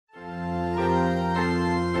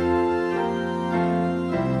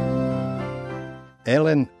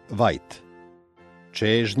Elen Vajt.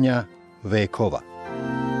 Čežnja vekova.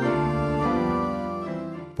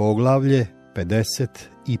 Poglavlje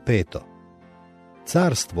 55.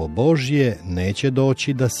 Carstvo Bozje neće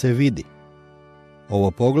doći da se vidi.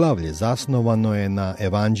 Ovo poglavlje zasnovano je na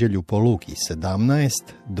Evanđelju po Luki 17,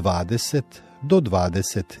 20 do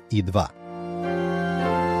 22.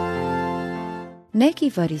 Neki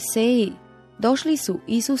fariseji došli su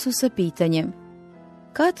Isusu sa pitanjem: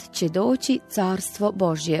 kad će doći Carstvo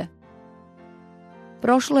Bozje?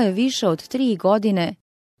 Prošlo je više od 3 godine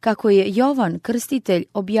kako je Jovan Krstitelj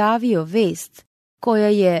objavio vest koja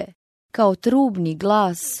je kao trubni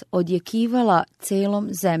glas odjekivala celom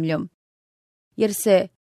zemljom, jer se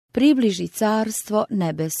približi Carstvo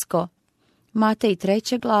nebesko. Matej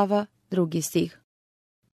 3. glava, 2. stih.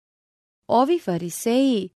 Ovi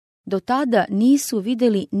fariseji do tada nisu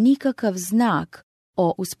vidjeli nikakav znak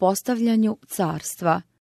o uspostavljanju carstva.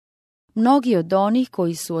 Mnogi od onih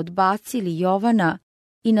koji su odbacili Jovana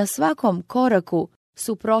i na svakom koraku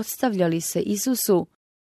suprotstavljali se Isusu,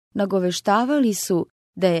 nagoveštavali su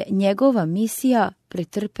da je njegova misija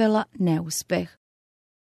pretrpela neuspeh.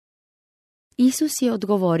 Isus je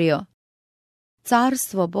odgovorio: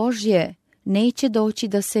 Carstvo Bozje neće doći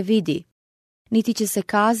da se vidi, niti će se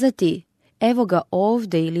kazati evo ga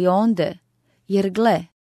ovde ili onde, jer gle,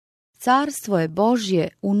 Carstvo je Bozje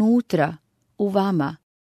unutra, u vama.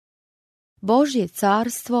 Božje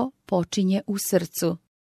carstvo počinje u srcu.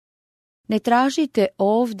 Ne tražite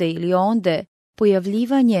ovde ili onde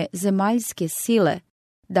pojavljivanje zemaljske sile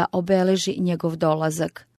da obeleži njegov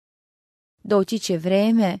dolazak. Doći će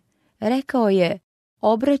vreme, rekao je,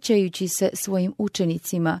 obraćajući se svojim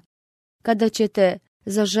učenicima, kada ćete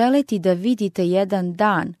zaželeti da vidite jedan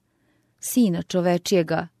dan Sina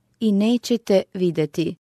čovečjega i nećete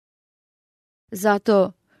videti.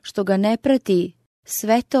 Zato što ga ne prati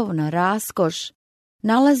svetovna raskoš,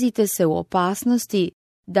 nalazite se u opasnosti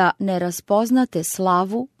da ne raspoznate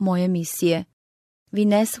slavu moje misije. Vi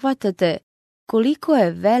ne shvatate koliko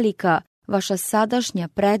je velika vaša sadašnja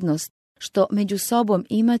prednost što među sobom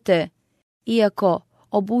imate, iako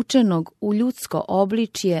obučenog u ljudsko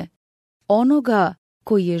obličje, onoga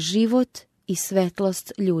koji je život i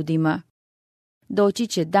svetlost ljudima. Doći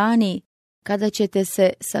će dani kada ćete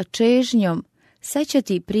se sa čežnjom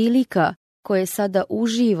sećati prilika koje sada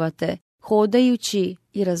uživate, hodajući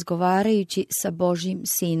i razgovarajući sa Božjim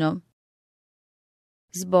Sinom.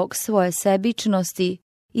 Zbog svoje sebičnosti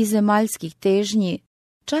i zemaljskih težnji,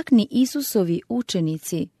 čak ni Isusovi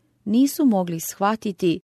učenici nisu mogli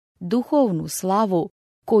shvatiti duhovnu slavu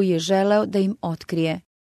koju je želeo da im otkrije.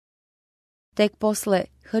 Tek posle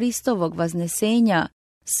Hristovog vaznesenja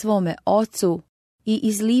svome Ocu i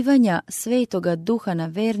izlivanja Svetoga Duha na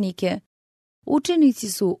vernike, učenici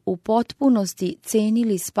su u potpunosti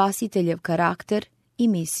cenili Spasiteljev karakter i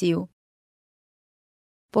misiju.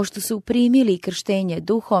 Pošto su primili krštenje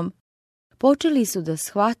Duhom, počeli su da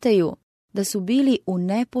shvataju da su bili u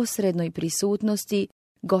neposrednoj prisutnosti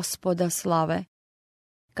Gospoda slave.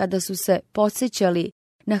 Kada su se podsjećali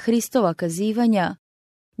na Hristova kazivanja,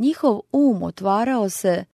 njihov otvarao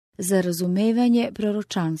se za razumevanje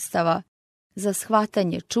proročanstava, za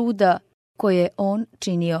shvatanje čuda koje je on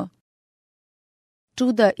činio.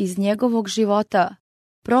 Čuda iz njegovog života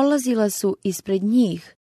prolazila su ispred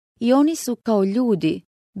njih i oni su kao ljudi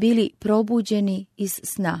bili probuđeni iz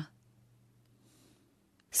sna.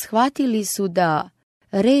 Shvatili su da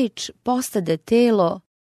reč postade telo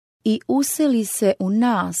i useli se u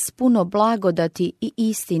nas puno blagodati i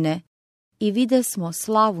istine i vide smo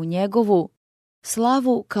slavu njegovu,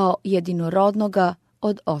 slavu kao jedinorodnoga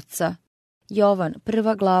od Oca. Jovan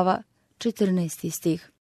 1. glava, 14.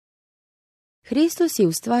 stih. Hristos je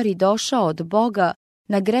u stvari došao od Boga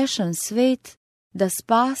na grešan svet da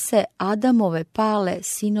spase Adamove pale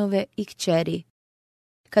sinove i kćeri.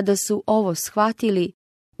 Kada su ovo shvatili,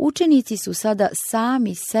 učenici su sada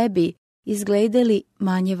sami sebi izgledali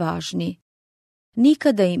manje važni.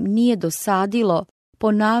 Nikada im nije dosadilo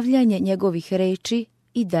ponavljanje njegovih reči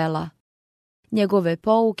i dela. Njegove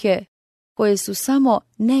pouke, koje su samo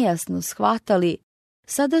nejasno shvatali,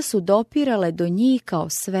 sada su dopirale do njih kao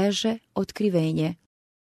sveže otkrivenje.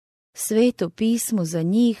 Sveto pismo za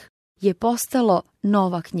njih je postalo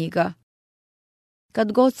nova knjiga.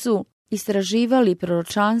 Kad god su istraživali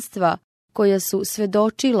proročanstva koja su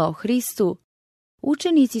svedočila o Hristu,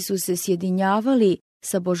 učenici su se sjedinjavali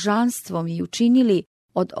sa božanstvom i učinili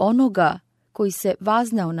od onoga koji se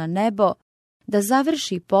vaznao na nebo da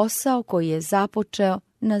završi posao koji je započeo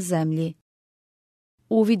na zemlji.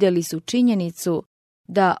 Uvideli su činjenicu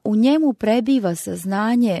da u njemu prebiva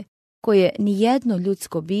saznanje koje nijedno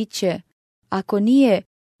ljudsko biće, ako nije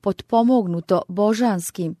potpomognuto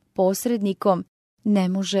božanskim posrednikom, ne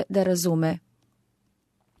može da razume.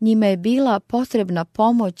 Njima je bila potrebna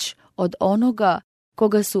pomoć od onoga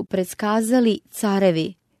koga su predskazali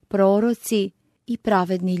carevi, proroci i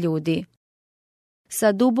pravedni ljudi.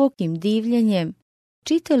 Sa dubokim divljenjem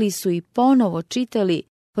čitali su i ponovo čitali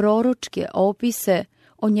proročke opise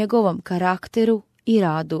o njegovom karakteru i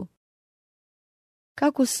radu.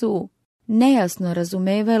 Kako su nejasno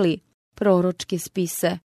razumevali proročke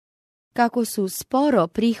spise, kako su sporo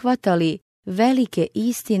prihvatali velike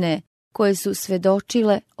istine koje su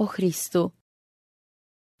svedočile o Hristu.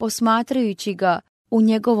 Posmatrajući ga u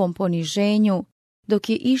njegovom poniženju, dok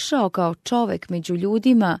je išao kao čovek među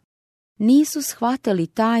ljudima, nisu shvatali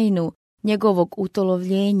tajnu njegovog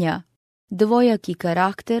utolovljenja, dvojaki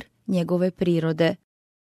karakter njegove prirode.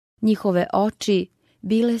 Njihove oči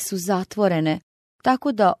bile su zatvorene,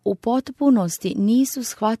 tako da u potpunosti nisu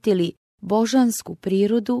shvatili božansku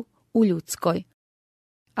prirodu u ljudskoj.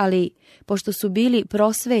 Ali, pošto su bili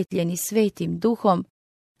prosvetljeni Svetim Duhom,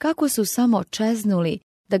 kako su samo čeznuli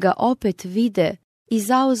da ga opet vide i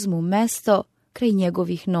zauzmu mesto kraj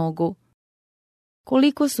njegovih nogu.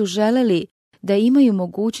 Koliko su želeli da imaju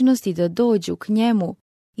mogućnosti da dođu k njemu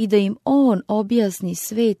i da im on objasni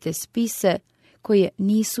svete spise koje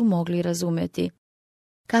nisu mogli razumeti,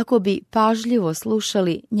 kako bi pažljivo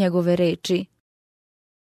slušali njegove reči.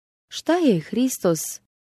 Šta je Hristos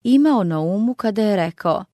imao na umu kada je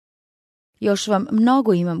rekao: još vam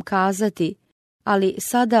mnogo imam kazati, ali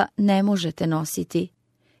sada ne možete nositi.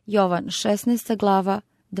 Jovan 16. glava,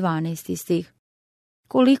 12. stih.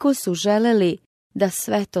 Koliko su želeli da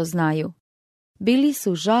sve to znaju. Bili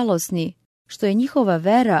su žalosni što je njihova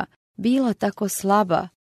vera bila tako slaba,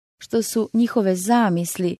 što su njihove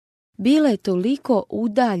zamisli bile toliko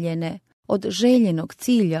udaljene od željenog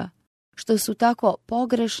cilja, što su tako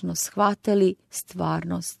pogrešno shvatili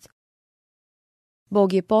stvarnost.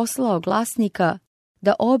 Bog je poslao glasnika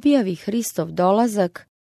da objavi Hristov dolazak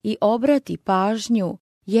i obrati pažnju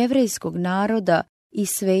jevrejskog naroda i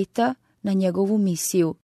sveta na njegovu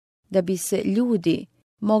misiju, da bi se ljudi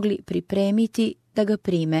mogli pripremiti da ga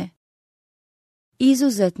prime.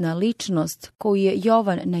 Izuzetna ličnost koju je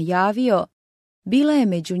Jovan najavio bila je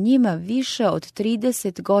među njima više od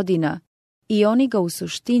 30 godina i oni ga u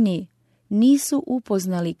suštini nisu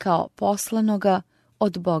upoznali kao poslanoga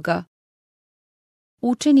od Boga.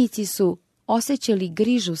 Učenici su osjećali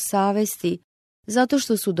grižu savesti zato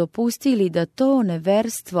što su dopustili da to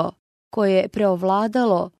neverstvo koje je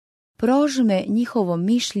preovladalo prožme njihovo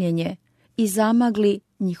mišljenje i zamagli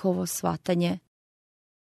njihovo shvatanje.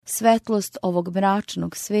 Svetlost ovog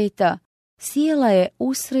mračnog sveta sijela je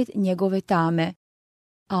usred njegove tame,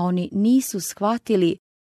 a oni nisu shvatili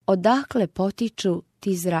odakle potiču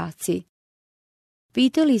ti zraci.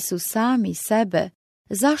 Pitali su sami sebe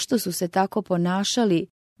zašto su se tako ponašali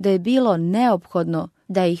da je bilo neophodno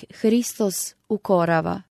da ih Hristos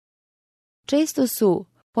ukorava. Često su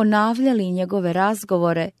ponavljali njegove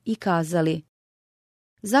razgovore i kazali: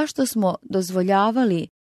 zašto smo dozvoljavali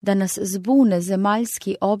da nas zbune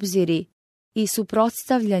zemaljski obziri i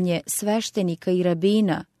suprotstavljanje sveštenika i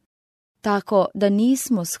rabina, tako da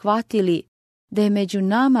nismo shvatili da je među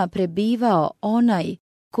nama prebivao onaj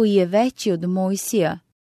koji je veći od Mojsija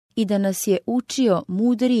i da nas je učio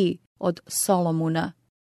mudriji od Solomuna.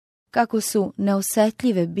 Kako su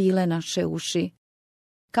neosetljive bile naše uši,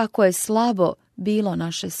 kako je slabo bilo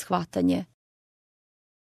naše shvatanje.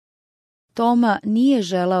 Toma nije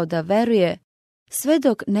želeo da veruje sve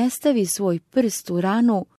dok ne stavi svoj prst u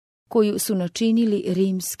ranu koju su načinili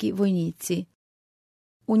rimski vojnici.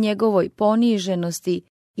 U njegovoj poniženosti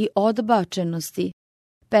i odbačenosti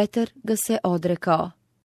Petar ga se odrekao.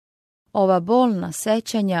 Ova bolna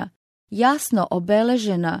sećanja, jasno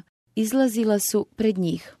obeležena, izlazila su pred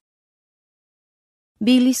njih.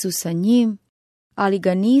 Bili su sa njim, ali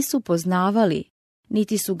ga nisu poznavali,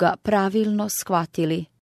 niti su ga pravilno shvatili.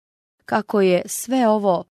 Kako je sve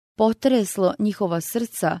ovo potreslo njihova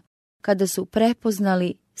srca kada su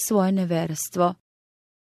prepoznali svoje neverstvo.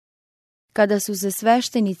 Kada su se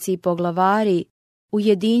sveštenici i poglavari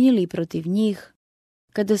ujedinili protiv njih,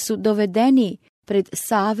 kada su dovedeni pred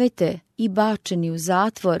savete i bačeni u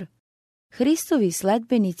zatvor, Hristovi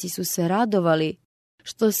sledbenici su se radovali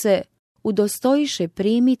što se udostojiše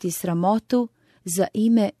primiti sramotu za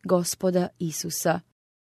ime Gospoda Isusa.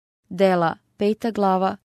 Dela 5.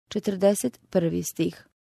 glava 41. stih.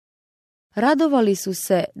 Radovali su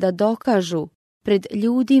se da dokažu pred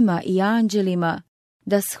ljudima i anđelima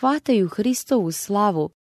da shvataju Hristovu slavu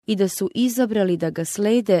i da su izabrali da ga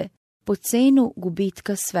slede po cenu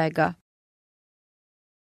gubitka svega.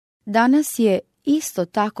 Danas je isto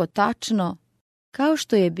tako tačno kao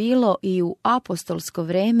što je bilo i u apostolsko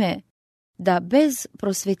vreme, da bez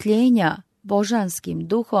prosvjetljenja božanskim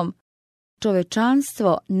duhom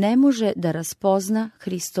čovečanstvo ne može da raspozna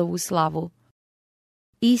Hristovu slavu.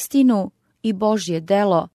 Istinu i Božje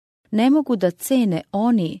delo ne mogu da cene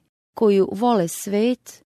oni koju vole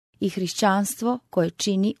svet i hrišćanstvo koje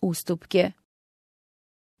čini ustupke.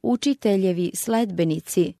 Učiteljevi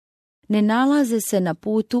sledbenici ne nalaze se na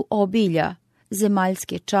putu obilja,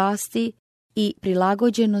 zemaljske časti i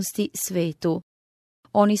prilagođenosti svetu.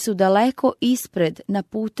 Oni su daleko ispred na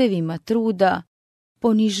putevima truda,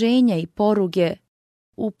 poniženja i poruge,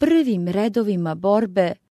 u prvim redovima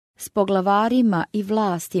borbe s poglavarima i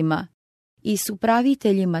vlastima i s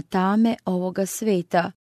upraviteljima tame ovoga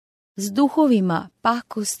sveta, s duhovima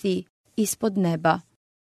pakosti ispod neba.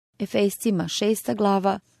 Efescima 6.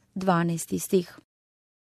 glava, 12. stih.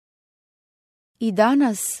 I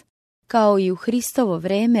danas, kao i u Hristovo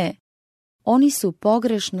vreme, oni su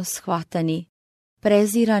pogrešno shvatani,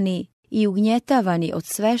 prezirani i ugnjetavani od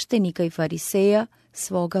sveštenika i fariseja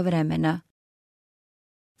svoga vremena.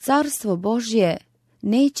 Carstvo Božje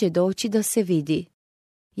neće doći da se vidi.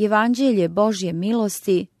 Evanđelje Božje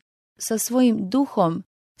milosti sa svojim duhom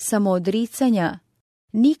samoodricanja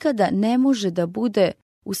nikada ne može da bude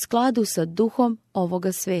u skladu sa duhom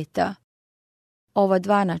ovoga sveta. Ova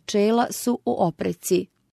dva načela su u opreci.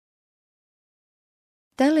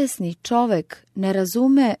 Telesni čovek ne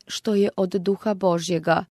razume što je od duha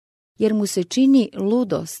Božjega, jer mu se čini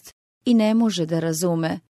ludost i ne može da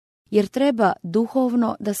razume, jer treba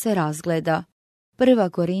duhovno da se razgleda. 1.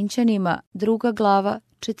 Korinćanima 2. glava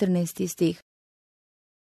 14. stih.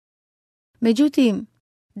 Međutim,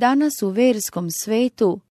 danas u verskom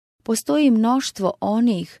svetu postoji mnoštvo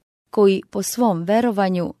onih koji po svom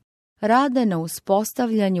verovanju rade na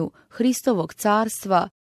uspostavljanju Hristovog carstva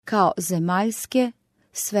kao zemaljske,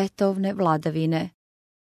 svetovne vladavine.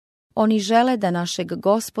 Oni žele da našeg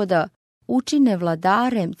Gospoda učine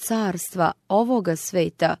vladarem carstva ovoga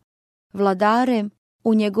sveta, vladarem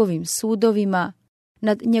u njegovim sudovima,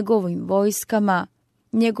 nad njegovim vojskama,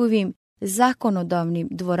 njegovim zakonodavnim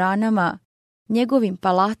dvoranama, njegovim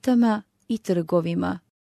palatama i trgovima.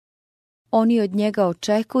 Oni od njega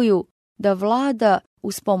očekuju da vlada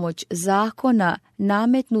uz pomoć zakona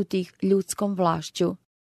nametnutih ljudskom vlašću.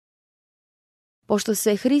 Pošto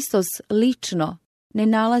se Hristos lično ne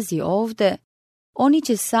nalazi ovde, oni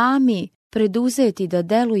će sami preduzeti da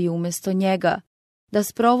deluju umjesto njega, da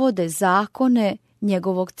sprovode zakone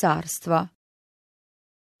njegovog carstva.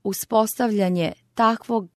 Uspostavljanje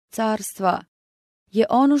takvog carstva je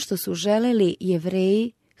ono što su želeli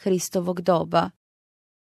Jevreji Hristovog doba.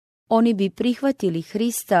 Oni bi prihvatili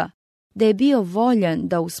Hrista da je bio voljan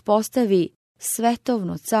da uspostavi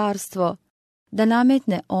svetovno carstvo, da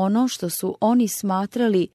nametne ono što su oni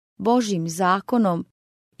smatrali Božjim zakonom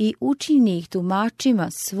i učini ih tumačima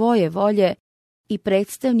svoje volje i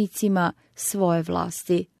predstavnicima svoje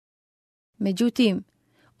vlasti. Međutim,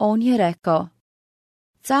 on je rekao: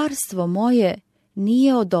 carstvo moje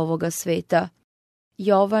nije od ovoga sveta.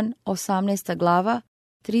 Jovan 18. glava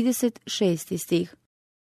 36. stih.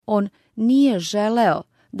 On nije želeo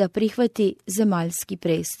da prihvati zemaljski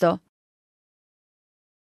presto.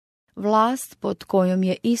 Vlast pod kojom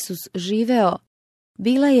je Isus živeo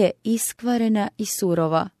bila je iskvarena i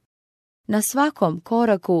surova. Na svakom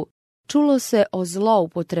koraku čulo se o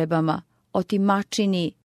zloupotrebama,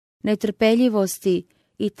 otimačini, netrpeljivosti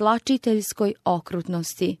i tlačiteljskoj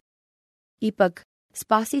okrutnosti. Ipak,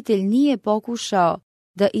 Spasitelj nije pokušao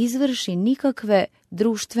da izvrši nikakve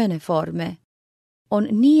društvene forme. On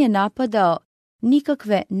nije napadao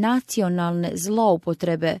nikakve nacionalne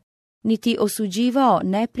zloupotrebe, niti osuđivao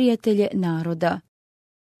neprijatelje naroda.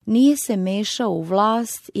 Nije se mešao u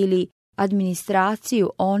vlast ili administraciju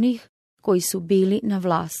onih koji su bili na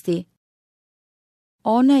vlasti.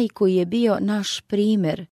 Onaj koji je bio naš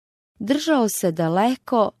primjer, držao se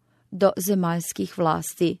daleko do zemaljskih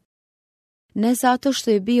vlasti. Ne zato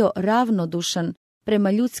što je bio ravnodušan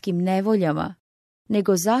prema ljudskim nevoljama,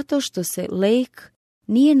 nego zato što se lek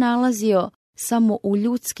nije nalazio samo u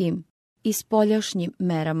ljudskim i spoljašnjim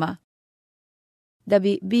merama. Da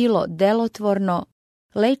bi bilo delotvorno,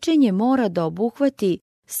 lečenje mora da obuhvati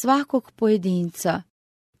svakog pojedinca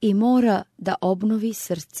i mora da obnovi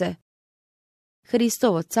srce.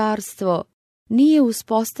 Hristovo carstvo nije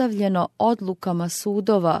uspostavljeno odlukama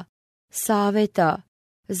sudova, saveta,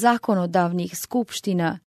 zakonodavnih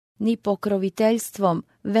skupština, ni pokroviteljstvom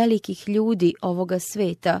velikih ljudi ovoga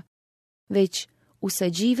sveta, već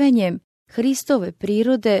usađivanjem Hristove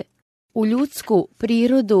prirode u ljudsku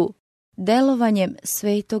prirodu delovanjem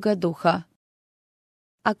Svetoga Duha.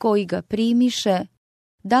 A koji ga primiše,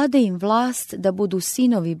 dade im vlast da budu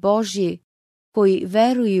sinovi Božji, koji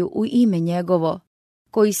veruju u ime njegovo,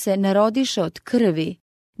 koji se ne rodiše od krvi,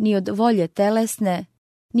 ni od volje telesne,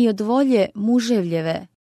 ni od volje muževljeve,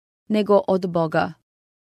 nego od Boga.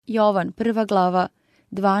 Jovan 1. glava,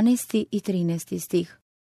 12. i 13. stih.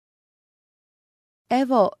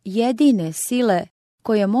 Evo jedine sile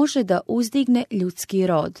koje može da uzdigne ljudski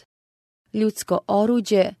rod. Ljudsko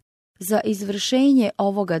oruđe za izvršenje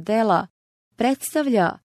ovoga dela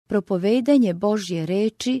predstavlja propovedanje Božje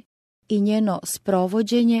reči i njeno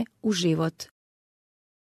sprovođenje u život.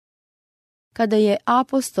 Kada je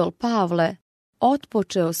apostol Pavle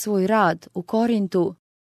otpočeo svoj rad u Korintu,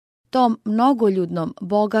 tom mnogoljudnom,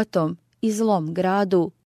 bogatom i zlom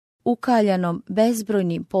gradu, ukaljanom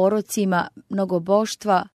bezbrojnim porocima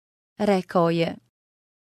mnogoboštva, rekao je: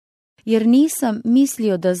 jer nisam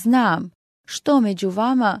mislio da znam što među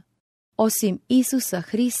vama, osim Isusa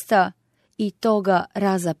Hrista i toga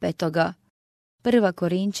razapetoga. 1.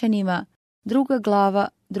 Korinćanima, 2. glava,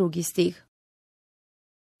 2. stih.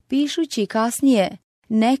 Pišući kasnije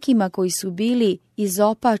nekima koji su bili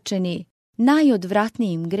izopačeni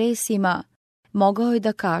najodvratnijim gresima, mogao je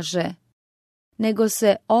da kaže: nego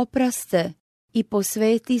se opraste i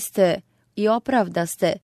posvetiste i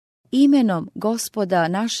opravdaste imenom Gospoda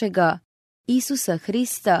našega, Isusa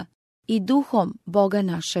Hrista i duhom Boga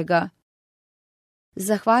našega.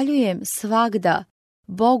 Zahvaljujem svagda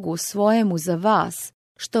Bogu svojemu za vas,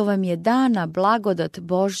 što vam je dana blagodat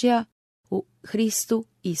Božja u Hristu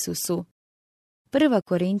Isusu. 1.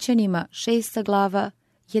 Korinćanima 6. glava,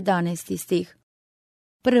 11. stih.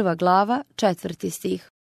 1. glava, 4. stih.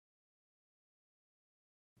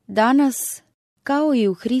 Danas, kao i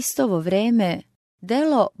u Hristovo vreme,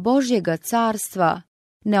 delo Božjega carstva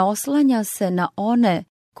ne oslanja se na one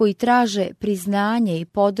koji traže priznanje i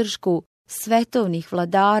podršku svetovnih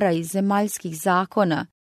vladara i zemaljskih zakona,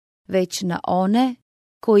 već na one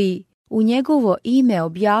koji u njegovo ime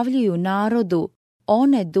objavljuju narodu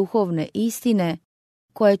one duhovne istine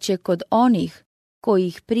koje će kod onih koji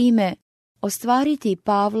ih prime ostvariti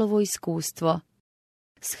Pavlovo iskustvo.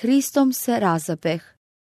 S Hristom se razapeh,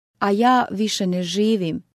 a ja više ne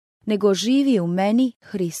živim, nego živi u meni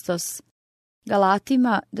Hristos.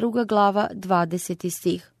 Galatima 2. glava 20.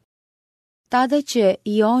 stih. Tada će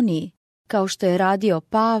i oni, kao što je radio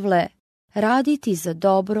Pavle, raditi za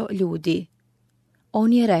dobro ljudi.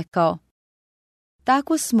 On je rekao: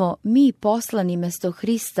 tako smo mi poslani mesto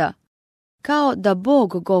Hrista, kao da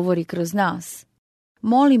Bog govori kroz nas.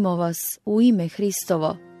 Molimo vas u ime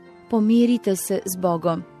Hristovo, pomirite se s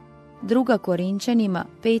Bogom. 2. Korinćanima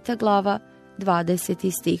 5. glava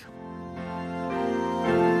 20. stih.